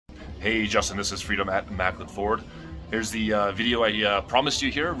Hey Justin, this is Freedom at Immaculate Ford. Here's the video I promised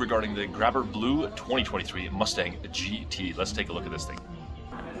you here regarding the Grabber Blue 2023 Mustang GT. Let's take a look at this thing.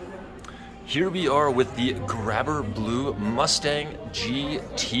 Here we are with the Grabber Blue Mustang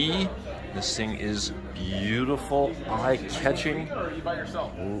GT. This thing is beautiful, eye-catching.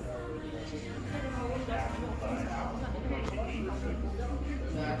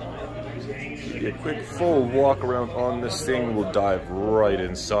 A quick full walk around on this thing. We'll dive right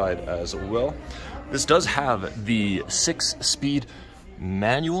inside as well. This does have the 6-speed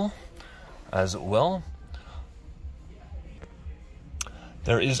manual as well.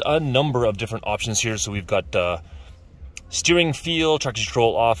 There is a number of different options here. So we've got steering feel, traction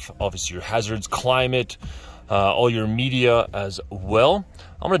control off, obviously your hazards, climate, all your media as well.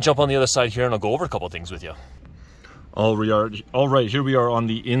 I'm gonna jump on the other side here and I'll go over a couple of things with you. All right, here we are on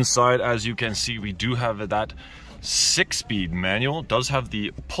the inside. As you can see, we do have that 6-speed manual. It does have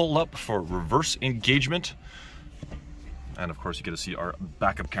the pull-up for reverse engagement. And of course, you get to see our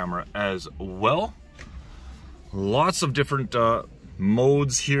backup camera as well. Lots of different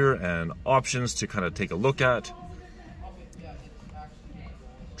modes here and options to kind of take a look at.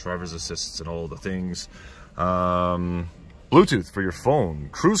 Driver's assists and all the things. Bluetooth for your phone,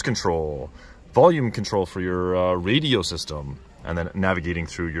 cruise control, volume control for your radio system, and then navigating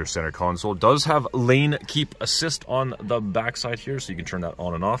through your center console. It does have lane keep assist on the backside here, so you can turn that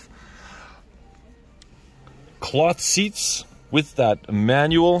on and off. Cloth seats with that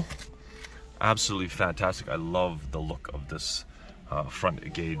manual. Absolutely fantastic. I love the look of this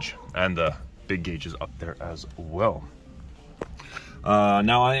front gauge, and the big gauges up there as well.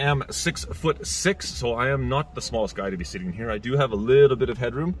 Now I am 6'6", so I am not the smallest guy to be sitting here. I do have a little bit of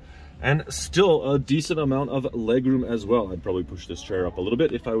headroom and still a decent amount of legroom as well. I'd probably push this chair up a little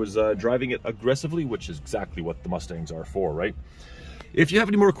bit if I was driving it aggressively, which is exactly what the Mustangs are for, right? If you have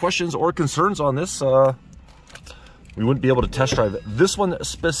any more questions or concerns on this, we wouldn't be able to test drive this one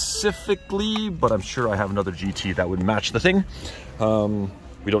specifically, but I'm sure I have another GT that would match the thing.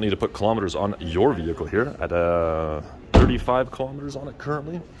 We don't need to put kilometers on your vehicle here at 35 kilometers on it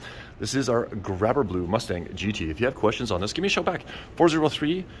currently. This is our Grabber Blue Mustang GT. If you have questions on this, give me a shout back.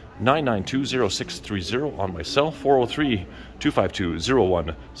 403-992-0630 on my cell.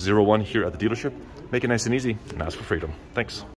 403-252-0101 here at the dealership. Make it nice and easy and ask for freedom. Thanks.